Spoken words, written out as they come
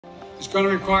is going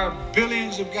to require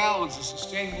billions of gallons of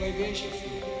sustainable aviation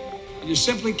fuel. And you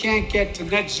simply can't get to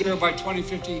net zero by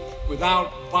 2050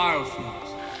 without biofuels.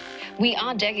 We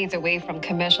are decades away from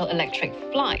commercial electric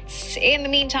flights. In the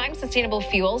meantime, sustainable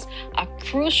fuels are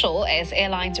crucial as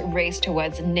airlines race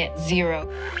towards net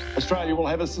zero. Australia will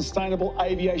have a sustainable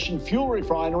aviation fuel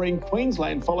refinery in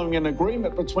Queensland following an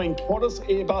agreement between Qantas,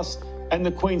 Airbus and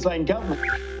the Queensland government.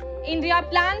 India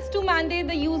plans to mandate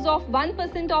the use of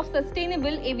 1% of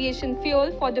sustainable aviation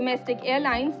fuel for domestic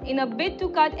airlines in a bid to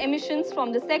cut emissions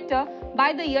from the sector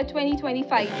by the year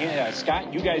 2025. Yeah,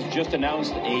 Scott, you guys just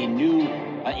announced a new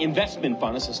investment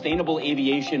fund, a sustainable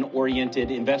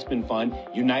aviation-oriented investment fund.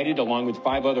 United, along with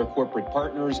 5 other corporate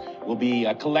partners, will be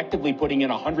collectively putting in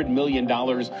 $100 million.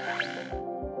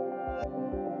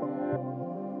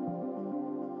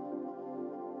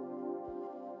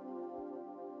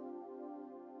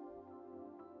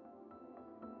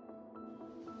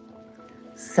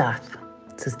 SAF,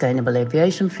 Sustainable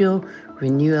Aviation Fuel,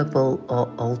 Renewable or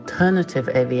Alternative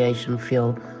Aviation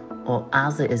Fuel, or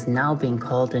as it is now being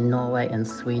called in Norway and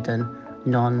Sweden,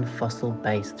 non-fossil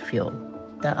based fuel.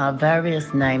 There are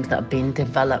various names that have been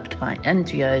developed by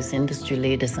NGOs, industry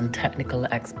leaders and technical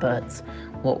experts.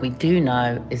 What we do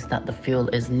know is that the fuel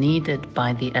is needed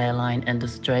by the airline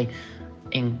industry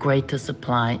in greater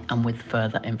supply and with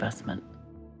further investment.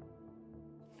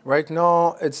 Right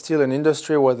now, it's still an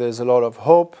industry where there's a lot of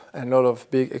hope and a lot of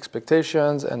big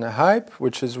expectations and a hype,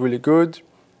 which is really good,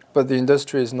 but the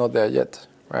industry is not there yet,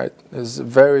 right? There's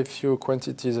very few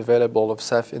quantities available of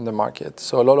SAF in the market.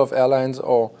 So a lot of airlines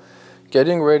are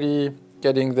getting ready,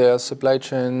 getting their supply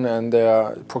chain and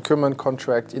their procurement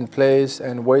contract in place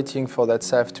and waiting for that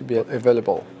SAF to be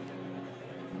available.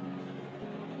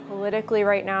 Politically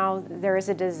right now, there is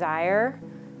a desire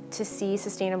to see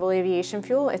sustainable aviation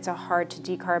fuel. It's a hard to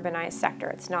decarbonize sector.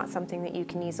 It's not something that you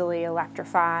can easily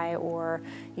electrify or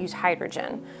use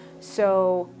hydrogen.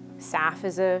 So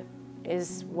SAF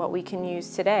is what we can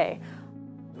use today.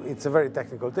 It's a very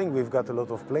technical thing. We've got a lot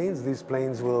of planes. These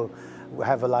planes will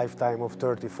have a lifetime of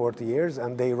 30, 40 years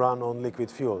and they run on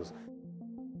liquid fuels.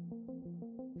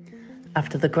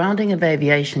 After the grounding of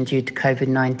aviation due to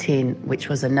COVID-19, which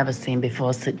was a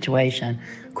never-seen-before situation,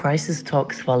 crisis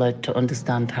talks followed to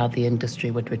understand how the industry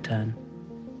would return.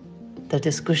 The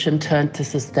discussion turned to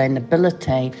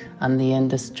sustainability, and the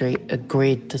industry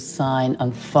agreed to sign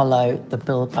and follow the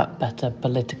Build Back Better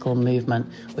political movement,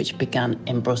 which began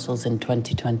in Brussels in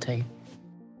 2020.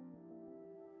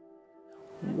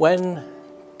 When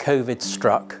COVID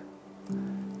struck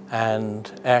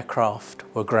and aircraft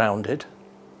were grounded,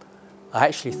 I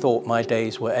actually thought my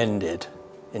days were ended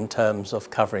in terms of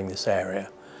covering this area.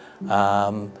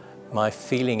 My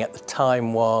feeling at the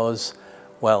time was,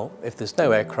 well, if there's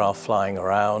no aircraft flying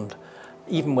around,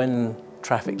 even when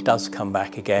traffic does come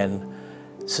back again,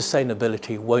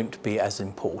 sustainability won't be as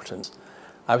important.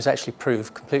 I was actually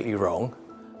proved completely wrong.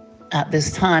 At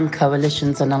this time,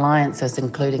 coalitions and alliances,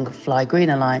 including Fly Green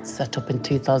Alliance, set up in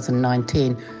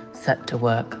 2019, set to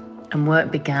work. And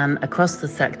work began across the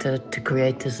sector to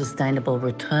create a sustainable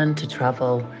return to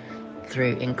travel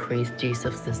through increased use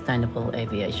of sustainable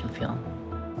aviation fuel.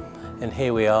 And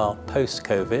here we are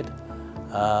post-COVID,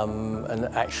 and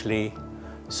actually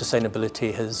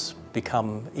sustainability has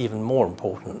become even more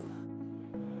important.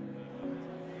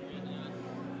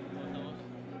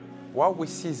 What we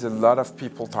see is a lot of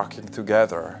people talking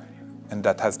together, and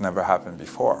that has never happened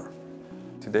before.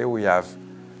 Today we have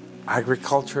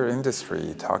agriculture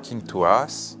industry talking to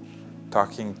us,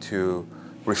 talking to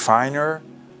refiner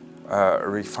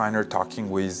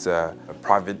talking with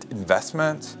private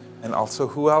investment, and also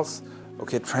who else?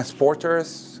 Okay,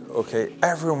 transporters, okay,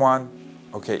 everyone,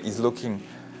 okay, is looking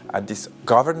at this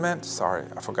government, sorry,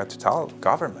 I forgot to tell,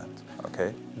 government,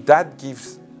 okay? That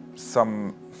gives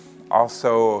some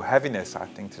also heaviness, I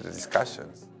think, to the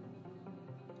discussions.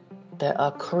 There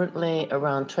are currently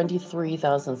around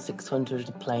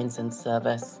 23,600 planes in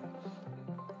service.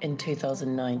 In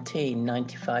 2019,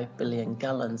 95 billion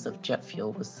gallons of jet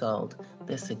fuel was sold.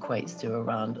 This equates to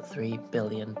around 3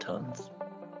 billion tonnes.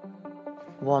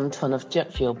 1 tonne of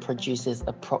jet fuel produces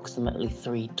approximately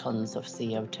 3 tonnes of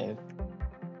CO2.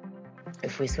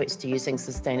 If we switch to using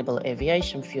sustainable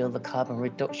aviation fuel, the carbon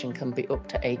reduction can be up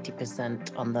to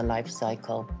 80% on the life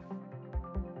cycle.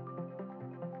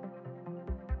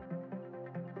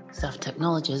 SAF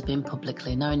technology has been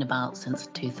publicly known about since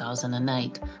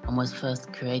 2008 and was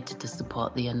first created to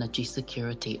support the energy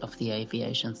security of the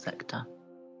aviation sector.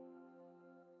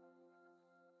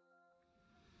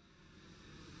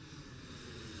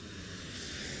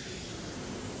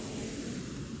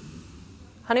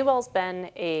 Honeywell's been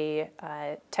a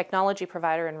technology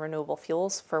provider in renewable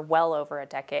fuels for well over a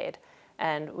decade,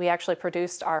 and we actually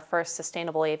produced our first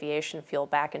sustainable aviation fuel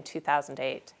back in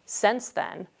 2008. Since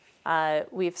then,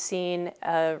 we've seen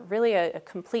really a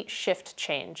complete shift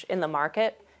change in the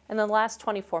market in the last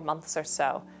 24 months or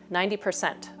so.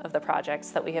 90% of the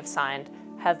projects that we have signed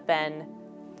have been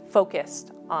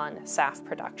focused on SAF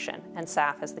production, and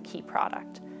SAF as the key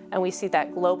product. And we see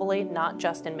that globally, not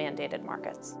just in mandated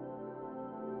markets.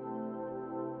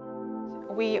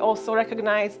 We also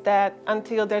recognize that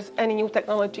until there's any new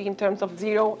technology in terms of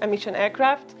zero-emission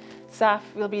aircraft, SAF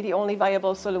will be the only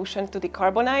viable solution to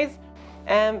decarbonize.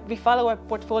 And we follow a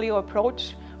portfolio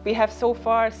approach. We have so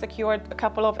far secured a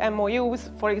couple of MOUs,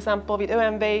 for example, with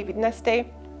OMV, with Neste,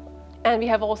 and we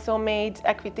have also made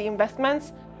equity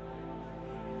investments.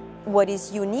 What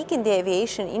is unique in the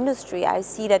aviation industry, I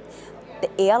see that the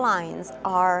airlines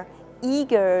are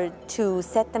eager to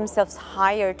set themselves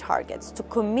higher targets, to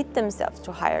commit themselves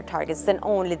to higher targets than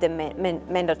only the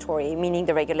mandatory, meaning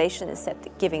the regulation is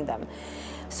giving them.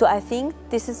 So I think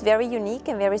this is very unique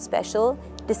and very special.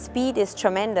 The speed is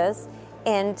tremendous,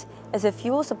 and as a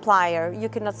fuel supplier, you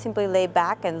cannot simply lay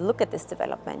back and look at this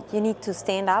development. You need to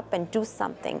stand up and do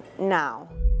something now.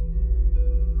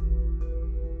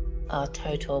 Our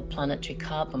total planetary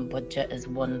carbon budget is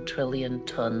 1 trillion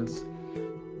tons.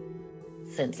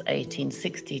 Since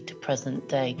 1860 to present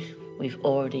day, we've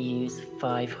already used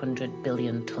 500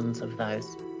 billion tons of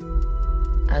those.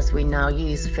 As we now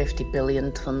use 50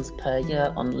 billion tons per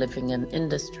year on living and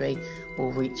industry,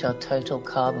 we'll reach our total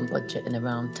carbon budget in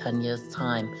around 10 years'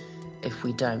 time if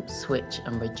we don't switch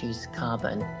and reduce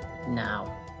carbon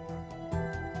now.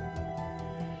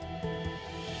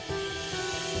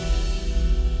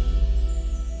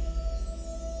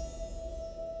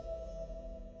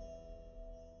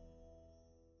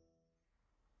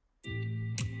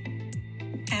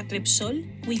 At Repsol,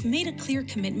 we've made a clear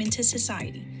commitment to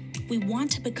society. We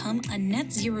want to become a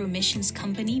net zero emissions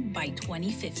company by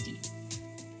 2050.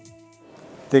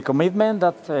 The commitment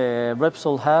that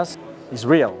Repsol has is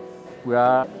real. We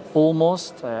are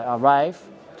almost arrived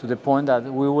to the point that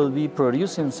we will be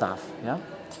producing SAF. Yeah?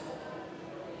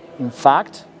 In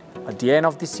fact, at the end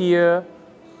of this year,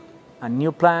 a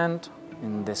new plant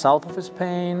in the south of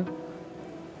Spain,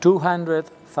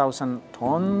 200,000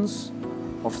 tons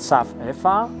of SAF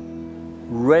EFA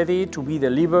ready to be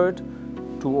delivered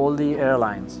to all the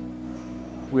airlines.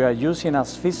 We are using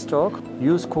as feedstock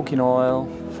used cooking oil,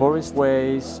 forest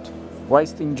waste,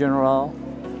 waste in general,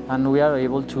 and we are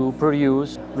able to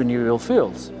produce renewable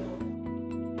fuels.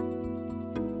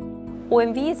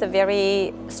 OMV is a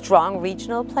very strong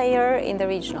regional player in the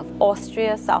region of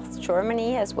Austria, South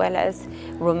Germany, as well as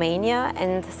Romania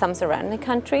and some surrounding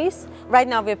countries. Right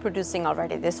now we're producing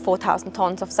already this 4,000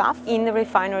 tons of SAF in the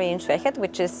refinery in Schwechat,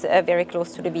 which is very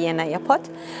close to the Vienna airport.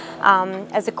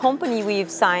 As a company,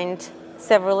 we've signed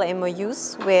several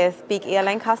MOUs with big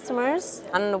airline customers,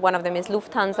 and one of them is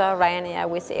Lufthansa, Ryanair,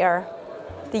 Wizz Air.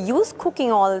 The used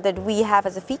cooking oil that we have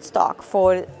as a feedstock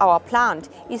for our plant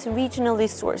is regionally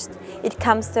sourced. It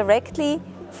comes directly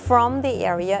from the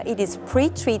area. It is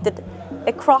pre-treated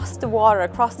across the water,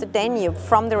 across the Danube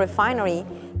from the refinery.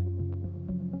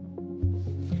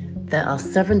 There are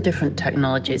 7 different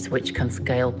technologies which can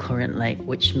scale currently,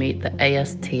 which meet the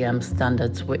ASTM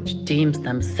standards, which deems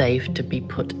them safe to be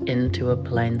put into a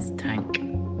plane's tank.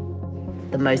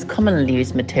 The most commonly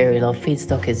used material or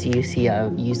feedstock is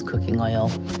UCO, used cooking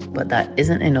oil, but that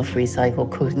isn't enough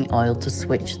recycled cooking oil to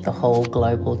switch the whole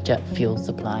global jet fuel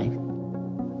supply.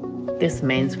 This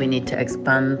means we need to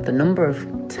expand the number of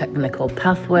technical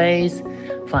pathways,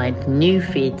 find new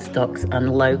feedstocks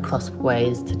and low-cost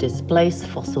ways to displace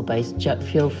fossil-based jet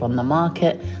fuel from the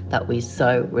market that we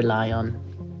so rely on.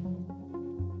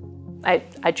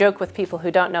 I joke with people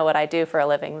who don't know what I do for a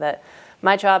living that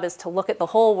my job is to look at the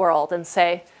whole world and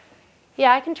say,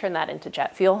 yeah, I can turn that into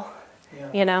jet fuel,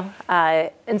 you know?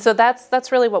 And so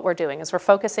that's really what we're doing, is we're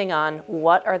focusing on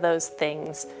what are those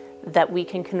things that we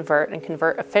can convert and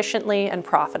convert efficiently and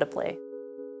profitably.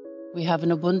 We have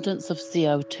an abundance of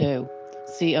CO2.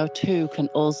 CO2 can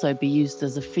also be used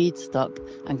as a feedstock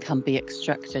and can be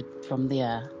extracted from the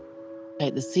air.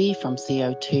 Take the C from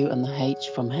CO2 and the H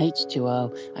from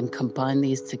H2O and combine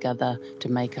these together to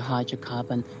make a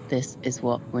hydrocarbon. This is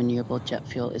what renewable jet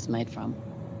fuel is made from.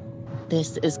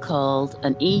 This is called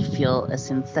an e-fuel, a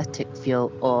synthetic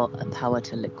fuel, or a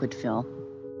power-to-liquid fuel.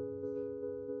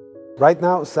 Right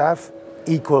now, SAF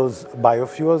equals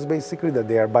biofuels, basically, that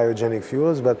they are biogenic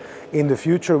fuels, but in the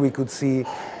future we could see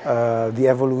the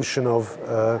evolution of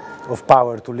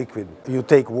power to liquid. You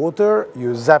take water,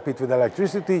 you zap it with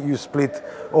electricity, you split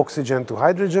oxygen to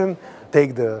hydrogen,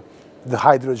 take the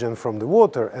hydrogen from the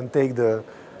water and take the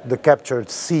captured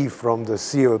C from the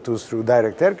CO2 through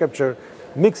direct air capture,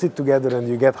 mix it together and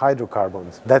you get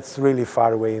hydrocarbons. That's really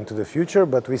far away into the future,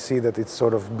 but we see that it's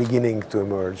sort of beginning to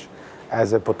emerge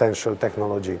as a potential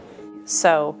technology.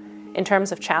 So in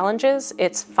terms of challenges,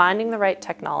 it's finding the right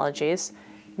technologies,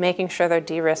 making sure they're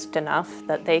de-risked enough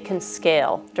that they can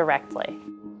scale directly.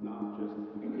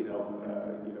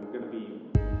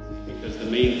 Because the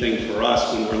main thing for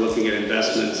us when we're looking at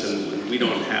investments, and we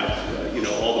don't have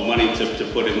all the money to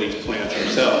put in these plants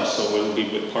ourselves, so we'll be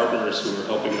with partners who are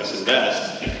helping us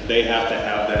invest. They have to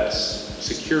have that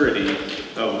security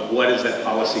of what is that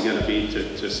policy going to be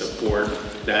to support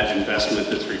that investment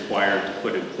that's required to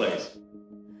put in place.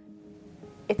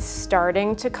 It's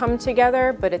starting to come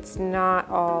together, but it's not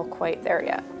all quite there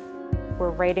yet.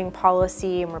 We're writing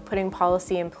policy and we're putting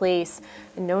policy in place,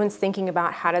 and no one's thinking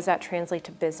about how does that translate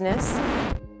to business.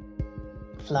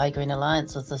 Fly Green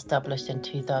Alliance was established in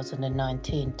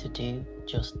 2019 to do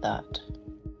just that.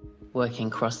 Working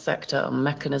cross-sector on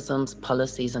mechanisms,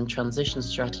 policies and transition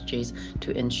strategies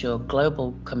to ensure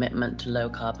global commitment to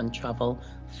low-carbon travel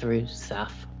through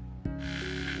SAF.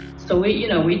 So we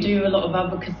do a lot of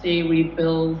advocacy, we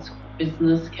build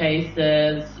business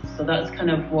cases, so that's kind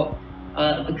of what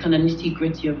the kind of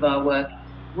nitty-gritty of our work.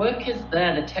 Work is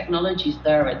there, the technology's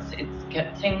there, it's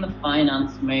getting the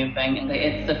finance moving, and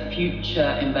it's a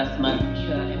future investment.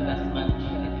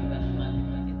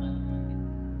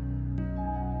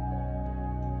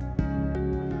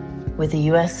 With the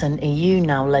US and EU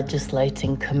now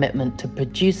legislating commitment to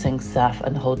producing SAF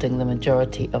and holding the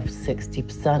majority of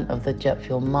 60% of the jet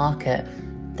fuel market,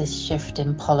 this shift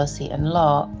in policy and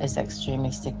law is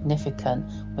extremely significant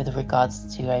with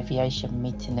regards to aviation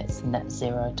meeting its net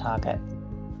zero target.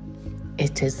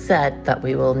 It is said that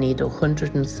we will need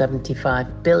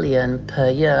 175 billion per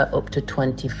year up to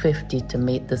 2050 to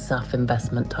meet the SAF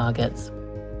investment targets.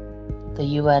 The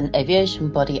UN aviation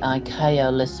body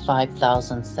ICAO lists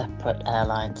 5,000 separate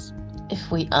airlines.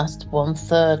 If we asked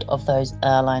 1/3 of those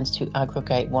airlines to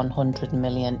aggregate 100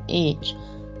 million each,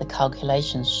 the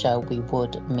calculations show we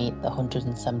would meet the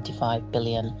 175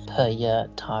 billion per year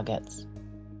targets.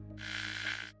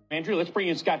 Andrew, let's bring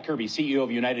in Scott Kirby, CEO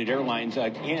of United Airlines.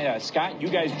 Scott, you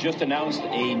guys just announced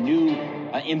a new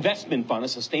investment fund, a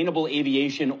sustainable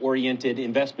aviation-oriented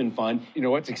investment fund. You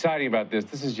know, what's exciting about this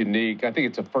is unique. I think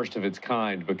it's a first of its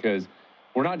kind because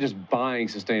we're not just buying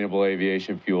sustainable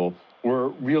aviation fuel. We're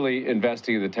really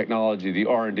investing in the technology, the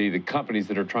R&D, the companies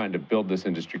that are trying to build this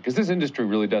industry, because this industry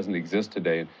really doesn't exist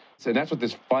today. So that's what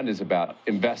this fund is about,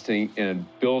 investing in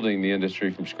building the industry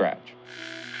from scratch.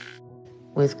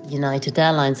 With United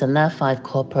Airlines and their 5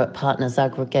 corporate partners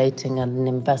aggregating an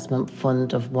investment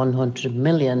fund of 100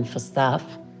 million for SAF,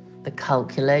 the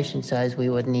calculation shows we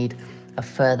would need a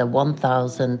further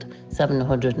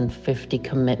 1,750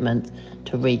 commitments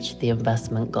to reach the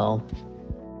investment goal.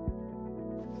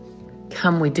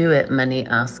 Can we do it, many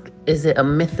ask? Is it a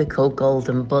mythical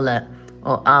golden bullet,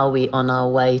 or are we on our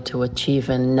way to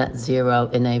achieving net zero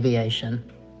in aviation?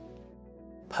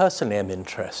 Personally, I'm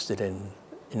interested in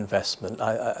investment.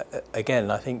 I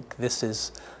think this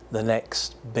is the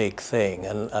next big thing,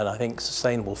 and I think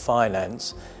sustainable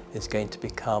finance is going to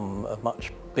become a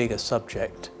much bigger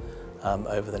subject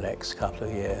over the next couple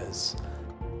of years.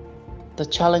 The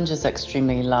challenge is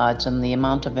extremely large and the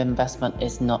amount of investment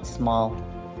is not small.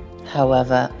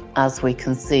 However, as we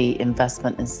can see,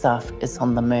 investment in SAF is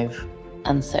on the move,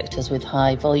 and sectors with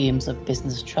high volumes of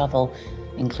business travel,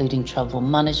 including travel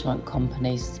management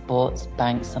companies, sports,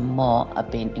 banks and more, are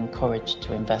being encouraged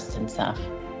to invest in SAF.